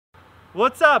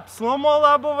What's up? Slow-mo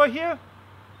lab over here?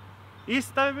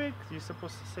 Easter week? You're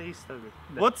supposed to say Easter week.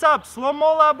 What's up?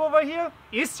 Slow-mo lab over here?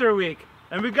 Easter week.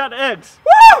 And we got eggs.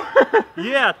 Woo!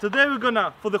 Yeah, today we're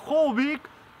gonna, for the whole week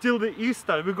till the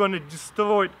Easter, we're gonna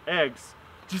destroy eggs.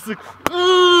 Just like,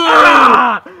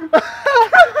 ah!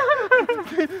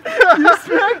 You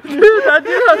smacked me. I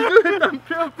did not do it on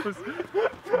purpose.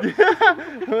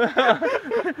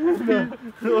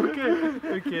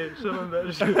 Okay, show them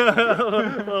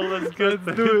that. Well, let's do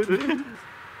it.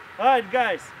 Alright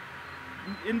guys,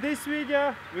 in this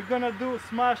video we're gonna do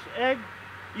smashed egg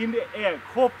in the egg.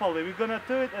 Hopefully we're gonna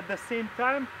do it at the same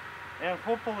time, and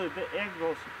hopefully the egg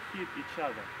will hit each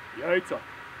other. Яйца.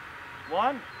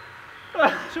 One.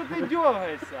 Что ты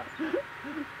дергаешься?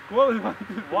 1,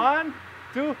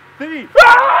 2, 3.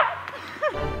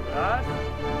 Раз,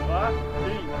 два,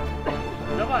 три.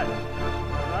 Давай.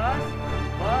 Раз,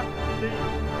 два, три.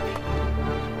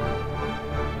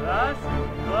 Раз,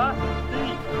 два, три.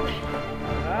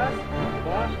 Раз,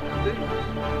 два, три.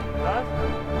 Раз,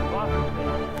 два, три.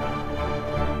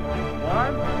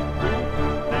 1,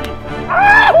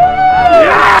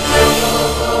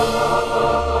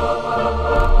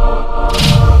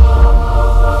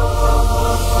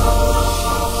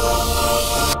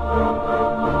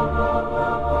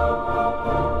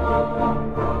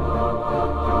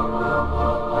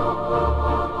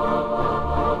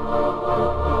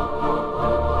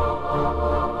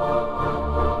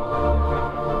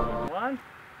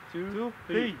 2,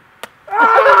 3.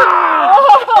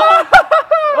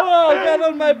 Oh, I got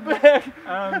on my back.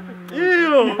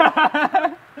 Ew.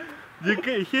 You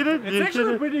hit it? It's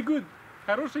actually pretty good.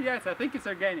 Хорошие яйца. I think it's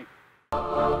organic.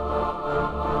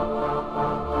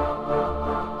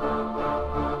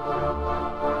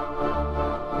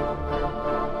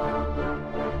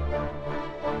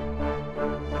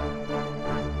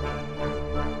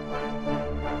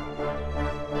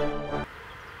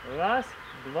 Раз,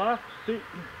 два, три.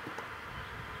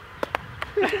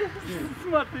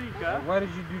 Смотри-ка. Why did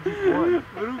you do just one?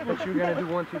 But you were gonna do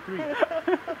 1, 2, 3.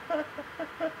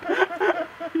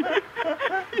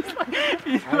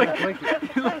 He's like,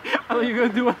 how are you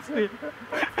gonna do what's it?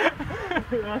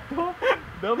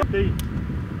 Давай. Три.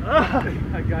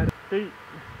 I got it. Три.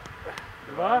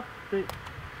 Два, три.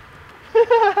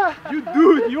 You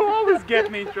dude, you always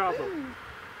get me in trouble.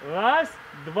 Раз,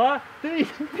 два, три.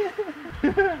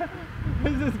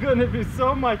 This is gonna be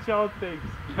so much outtakes.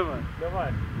 Давай.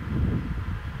 Давай.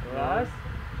 Раз,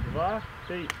 два,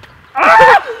 три.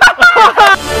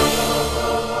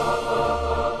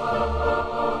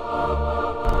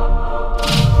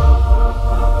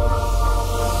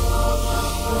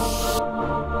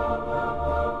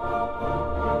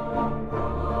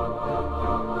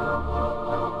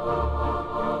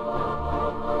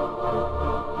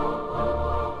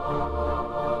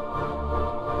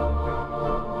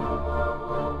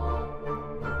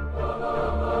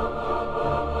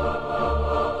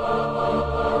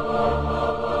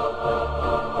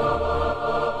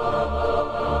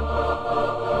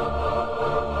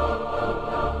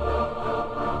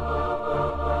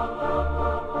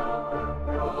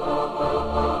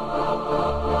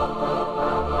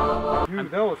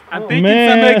 That was cool. I'm thinking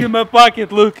of making my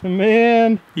pocket look.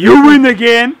 Man, You win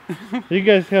again. you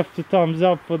guys have to thumbs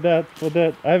up for that.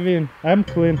 I mean, I'm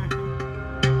clean.